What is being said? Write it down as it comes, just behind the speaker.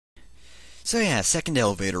So yeah, second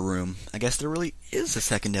elevator room. I guess there really is a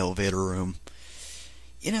second elevator room.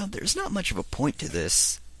 You know, there's not much of a point to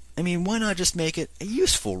this. I mean, why not just make it a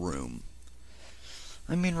useful room?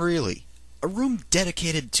 I mean, really, a room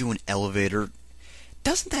dedicated to an elevator,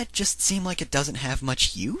 doesn't that just seem like it doesn't have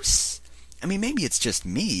much use? I mean, maybe it's just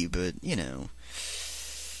me, but, you know,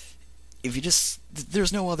 if you just,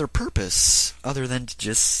 there's no other purpose other than to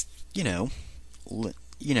just, have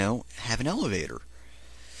an elevator.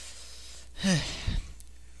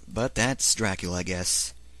 But that's Dracula, I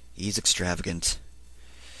guess. He's extravagant.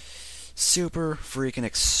 Super freaking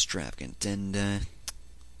extravagant, and,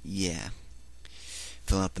 yeah.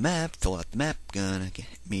 Fill out the map, gonna get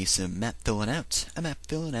me some map filling out. I'm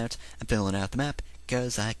filling out the map,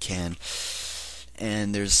 'cause I can.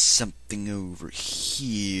 And there's something over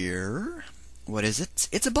here. What is it?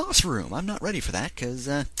 It's a boss room. I'm not ready for that, 'cause,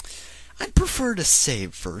 I'd prefer to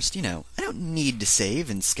save first, I don't need to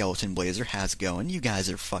save in Skeleton Blazer. How's it going? You guys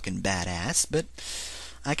are fucking badass, but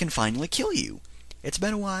I can finally kill you. It's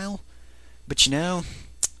been a while, but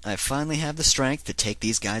I finally have the strength to take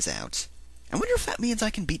these guys out. I wonder if that means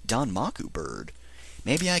I can beat Don Maku Bird.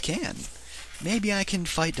 Maybe I can. Maybe I can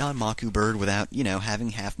fight Don Maku Bird without,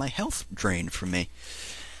 having half my health drained from me.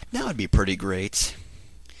 That would be pretty great.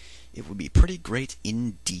 It would be pretty great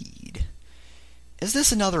indeed. Is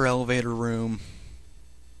this another elevator room?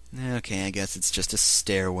 Okay, I guess it's just a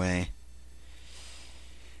stairway.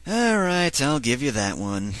 Alright, I'll give you that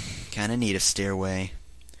one. Kinda need a stairway.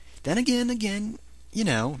 Then again,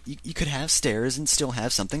 you could have stairs and still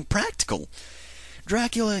have something practical.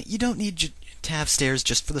 Dracula, you don't need to have stairs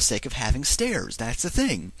just for the sake of having stairs. That's the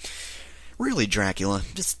thing. Really, Dracula,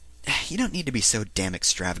 you don't need to be so damn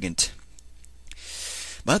extravagant.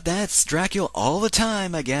 But that's Dracula all the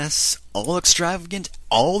time, I guess. All extravagant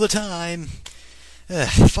all the time.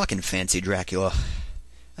 Fucking fancy Dracula.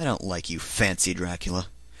 I don't like you, fancy Dracula.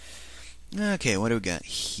 Okay, what do we got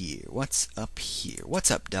here? What's up here?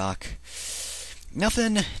 What's up, Doc?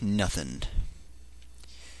 Nothing.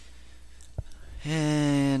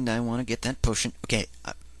 And I want to get that potion. Okay,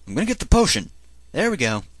 I'm going to get the potion. There we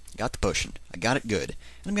go. Got the potion. I got it good.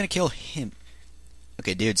 And I'm going to kill him.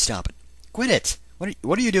 Okay, dude, stop it. Quit it!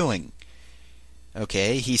 What are you doing?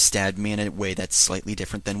 Okay, he stabbed me in a way that's slightly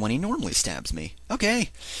different than when he normally stabs me.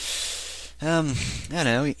 Okay. I don't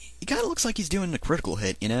know. He kind of looks like he's doing a critical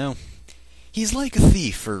hit, He's like a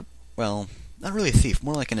thief, or, well, not really a thief,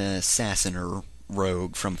 more like an assassin or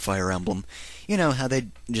rogue from Fire Emblem. You know how they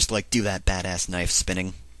just, do that badass knife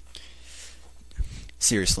spinning.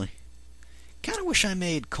 Seriously. Kinda wish I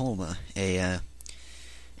made Kolma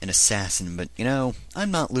an assassin, but,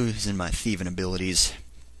 I'm not losing my thieving abilities.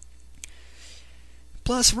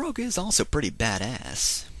 Plus, Rogue is also pretty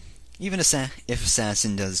badass. Even if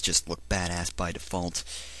Assassin does just look badass by default.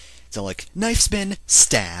 So, knife spin,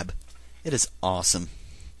 stab. It is awesome.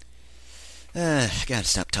 Gotta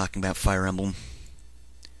stop talking about Fire Emblem.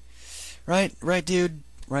 Right, dude.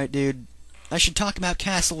 I should talk about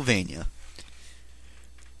Castlevania.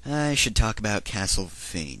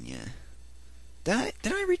 Did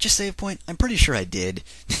I reach a save point? I'm pretty sure I did.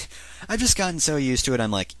 I've just gotten so used to it, I'm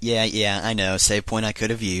like, yeah, I know, save point I could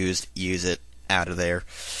have used. Use it. Out of there.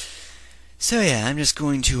 So yeah, I'm just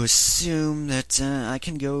going to assume that I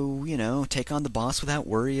can go, take on the boss without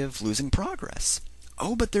worry of losing progress.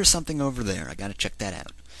 Oh, but there's something over there. I gotta check that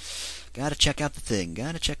out. Gotta check out the thing.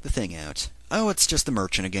 Gotta check the thing out. Oh, it's just the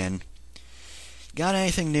merchant again. Got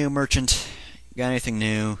anything new, merchant? Got anything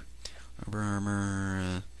new?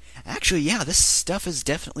 Armor. Actually, yeah, this stuff is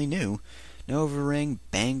definitely new. Nova ring,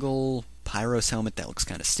 bangle, Pyros helmet. That looks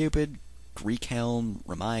kind of stupid. Greek helm,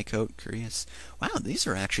 Ramai coat, curious. Wow, these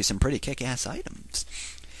are actually some pretty kick-ass items.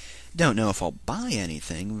 Don't know if I'll buy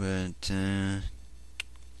anything, but I'm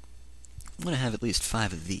gonna have at least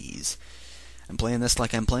 5 of these. I'm playing this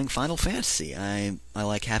like I'm playing Final Fantasy. I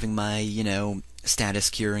like having my, status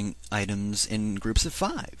curing items in groups of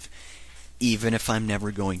 5, even if I'm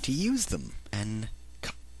never going to use them. And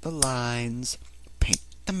cut the lines, paint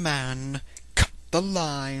the man, cut the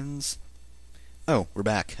lines. Oh, we're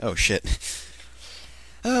back. Oh, shit.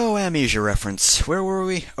 Oh, amnesia reference. Where were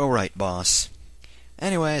we? Oh, right, boss.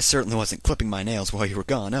 Anyway, I certainly wasn't clipping my nails while you were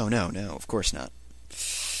gone. Oh, no, of course not.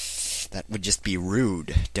 That would just be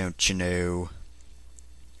rude, don't you know?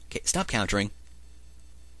 Okay, stop countering.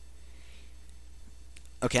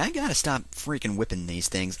 Okay, I gotta stop freaking whipping these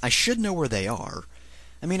things. I should know where they are.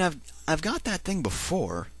 I mean, I've got that thing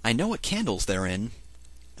before. I know what candles they're in.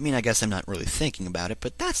 I mean, I guess I'm not really thinking about it,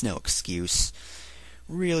 but that's no excuse.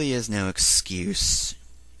 Really is no excuse.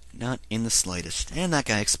 Not in the slightest. And that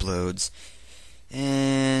guy explodes.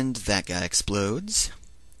 And that guy explodes.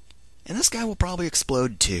 And this guy will probably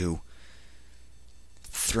explode too.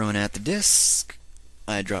 Throwing at the disc.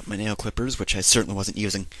 I dropped my nail clippers, which I certainly wasn't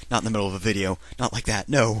using. Not in the middle of a video. Not like that,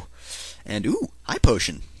 no. And, ooh, high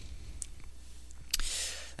potion.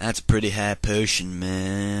 That's a pretty high potion,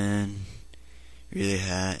 man. Really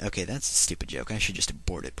high. Okay, that's a stupid joke. I should just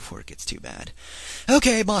abort it before it gets too bad.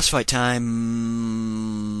 Okay, boss fight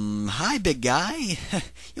time. Hi, big guy.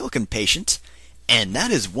 You're looking patient. And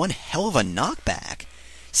that is one hell of a knockback.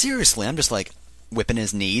 Seriously, I'm just like whipping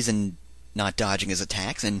his knees and not dodging his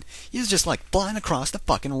attacks, and he's just like flying across the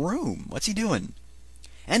fucking room. What's he doing?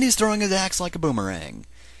 And he's throwing his axe like a boomerang.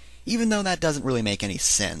 Even though that doesn't really make any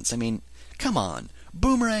sense. I mean, come on.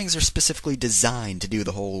 Boomerangs are specifically designed to do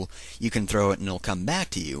the whole, you can throw it and it'll come back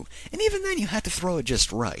to you. And even then you have to throw it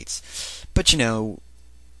just right. But you know,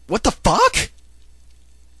 what the fuck?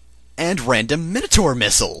 And random Minotaur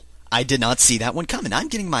missile. I did not see that one coming. I'm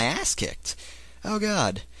getting my ass kicked. Oh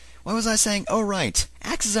god. What was I saying? Oh right.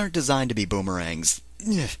 Axes aren't designed to be boomerangs.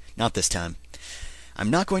 Not this time. I'm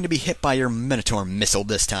not going to be hit by your Minotaur missile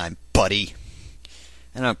this time, buddy.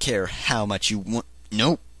 I don't care how much you want.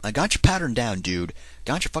 Nope. I got your pattern down, dude.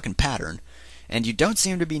 Got your fucking pattern. And you don't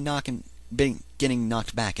seem to be getting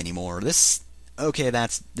knocked back anymore. Okay,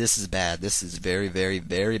 this is bad. This is very, very,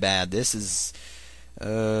 very bad. This is,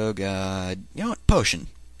 oh god. You know what? Potion.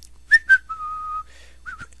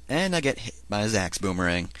 And I get hit by his axe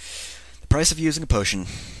boomerang. The price of using a potion.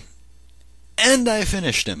 And I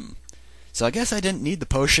finished him. So I guess I didn't need the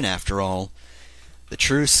potion after all. The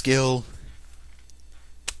true skill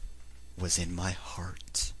was in my heart.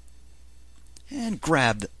 And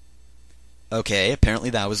grabbed. Okay, apparently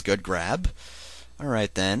that was a good grab.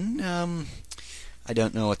 Alright then. I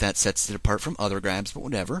don't know what that sets it apart from other grabs, but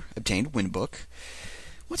whatever. Obtained Wind Book.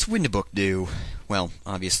 What's Wind Book do? Well,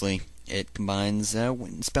 obviously, it combines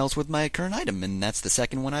wind spells with my current item, and that's the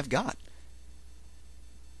second one I've got.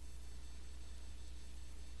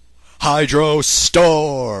 Hydro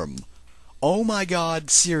Storm! Oh my god,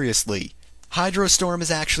 seriously. Hydro Storm is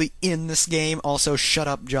actually in this game. Also, shut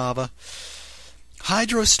up, Java.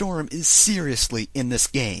 Hydro Storm is seriously in this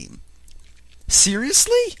game.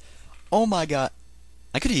 Seriously? Oh my god.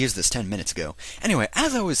 I could have used this 10 minutes ago. Anyway,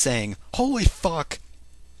 as I was saying, holy fuck,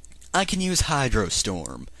 I can use Hydro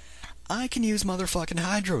Storm. I can use motherfucking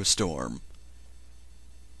Hydro Storm.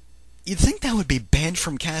 You'd think that would be banned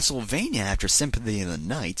from Castlevania after Symphony of the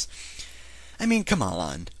Night. I mean, come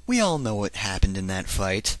on. We all know what happened in that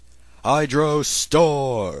fight. Hydro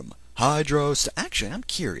Storm! Actually, I'm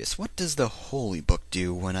curious. What does the Holy Book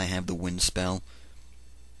do when I have the wind spell?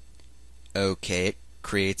 Okay, it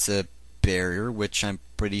creates a barrier, which I'm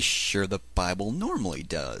pretty sure the Bible normally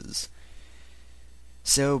does.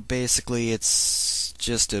 So, basically, it's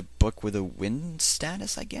just a book with a wind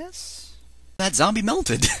status, I guess? That zombie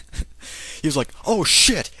melted! He was like, oh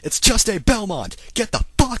shit, it's just a Belmont! Get the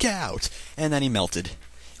fuck out! And then he melted.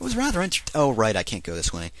 It was rather oh right, I can't go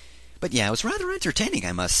this way. But yeah, it was rather entertaining,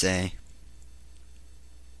 I must say.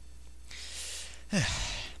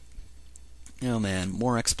 Oh man,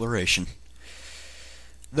 more exploration.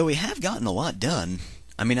 Though we have gotten a lot done.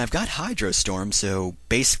 I mean, I've got Hydro Storm, so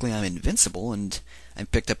basically I'm invincible, and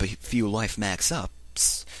I've picked up a few life max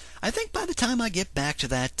ups. I think by the time I get back to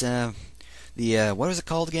that, what was it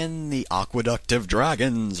called again? The Aqueduct of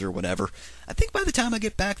Dragons, or whatever. I think by the time I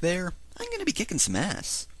get back there, I'm gonna be kicking some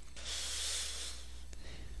ass.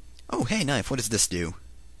 Oh, hey, knife, what does this do?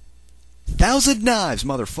 1,000 knives,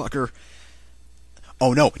 motherfucker!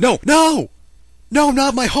 Oh, no, no, no! No,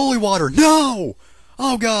 not my holy water, no!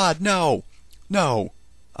 Oh, God, no! No.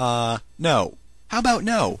 No. How about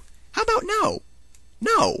no? How about no?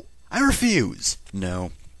 No! I refuse!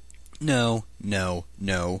 No. No, no,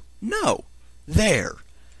 no, no! There!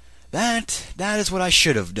 That is what I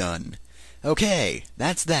should have done. Okay,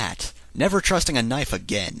 that's that. Never trusting a knife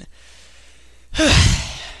again.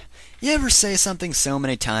 You ever say something so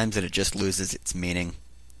many times that it just loses its meaning?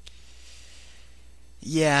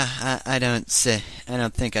 Yeah, I don't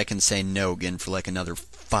think I can say no again for like another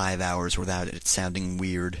 5 hours without it sounding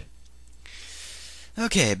weird.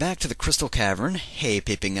 Okay, back to the Crystal Cavern. Hey,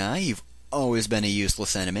 Peeping Eye, you've always been a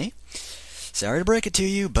useless enemy. Sorry to break it to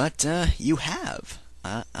you, but you have.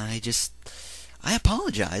 I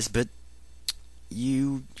apologize, but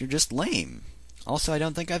you're just lame. Also, I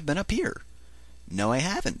don't think I've been up here. No, I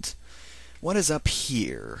haven't. What is up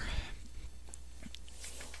here?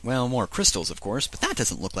 Well, more crystals, of course, but that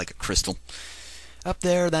doesn't look like a crystal. Up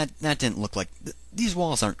there, that didn't look like... These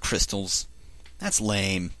walls aren't crystals. That's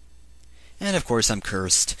lame. And, of course, I'm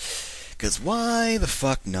cursed. 'Cause why the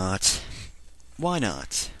fuck not? Why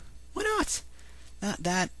not? Why not?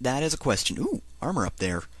 That is a question. Ooh, armor up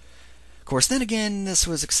there. Of course, then again, this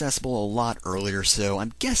was accessible a lot earlier, so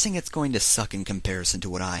I'm guessing it's going to suck in comparison to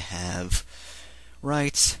what I have.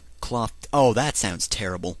 Right, cloth... Oh, that sounds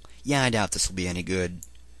terrible. Yeah, I doubt this will be any good.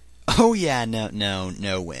 Oh yeah,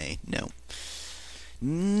 no way, no.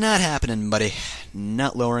 Not happening, buddy.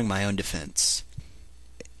 Not lowering my own defense.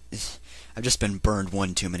 I've just been burned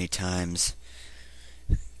one too many times.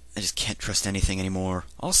 I just can't trust anything anymore.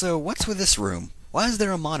 Also, what's with this room? Why is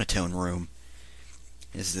there a monotone room?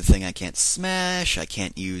 This is the thing I can't smash. I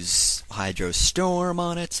can't use Hydro Storm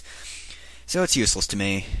on it. So it's useless to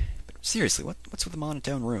me. But seriously, what's with the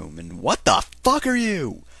monotone room? And what the fuck are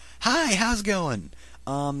you? Hi, how's it going?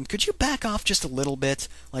 Could you back off just a little bit?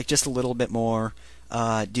 Like, just a little bit more?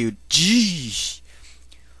 Dude, geez.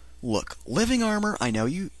 Look, living armor, I know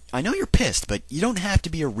you're pissed, but you don't have to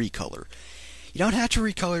be a recolor. You don't have to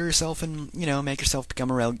recolor yourself and, make yourself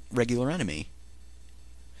become a regular enemy.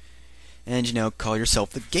 And, call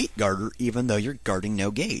yourself the gate guarder, even though you're guarding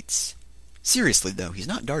no gates. Seriously, though, he's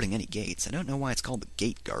not guarding any gates. I don't know why it's called the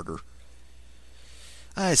gate guarder.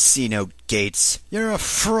 I see no gates. You're a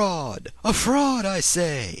fraud. A fraud, I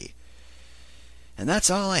say. And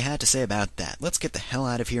that's all I had to say about that. Let's get the hell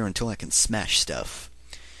out of here until I can smash stuff.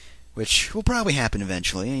 Which will probably happen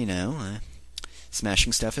eventually,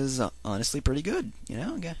 Smashing stuff is honestly pretty good,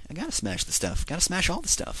 I gotta smash the stuff. Gotta smash all the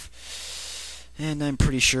stuff. And I'm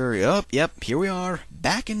pretty sure, yep, here we are,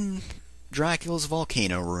 back in Dracula's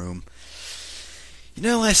volcano room.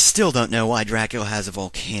 I still don't know why Dracula has a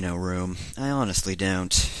volcano room. I honestly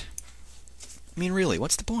don't. I mean, really,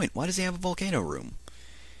 what's the point? Why does he have a volcano room?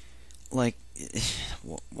 Like,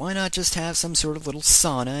 why not just have some sort of little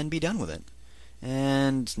sauna and be done with it?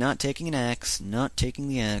 And not taking an axe, not taking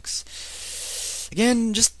the axe.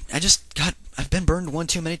 Again, I've been burned one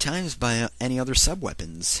too many times by any other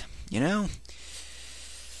sub-weapons,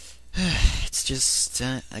 It's just,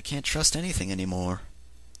 I can't trust anything anymore.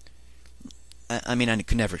 I mean, I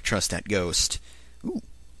could never trust that ghost. Ooh,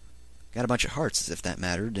 got a bunch of hearts, as if that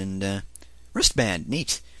mattered, and, wristband,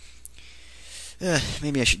 neat.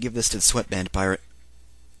 Maybe I should give this to the sweatband pirate.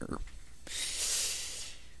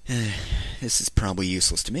 This is probably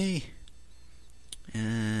useless to me.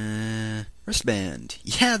 Wristband.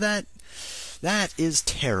 Yeah, that is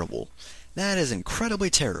terrible. That is incredibly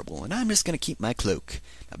terrible, and I'm just going to keep my cloak.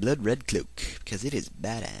 My blood red cloak, because it is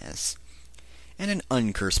badass. And an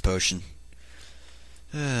uncursed potion.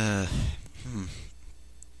 I've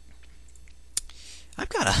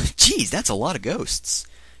got Jeez, that's a lot of ghosts.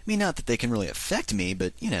 I mean, not that they can really affect me,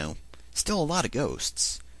 but, still a lot of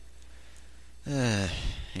ghosts.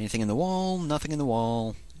 Anything in the wall? Nothing in the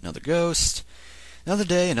wall. Another ghost. Another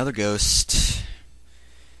day, another ghost.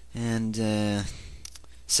 And,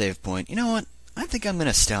 save point. You know what? I think I'm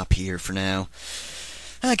gonna stop here for now.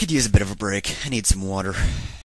 I could use a bit of a break. I need some water.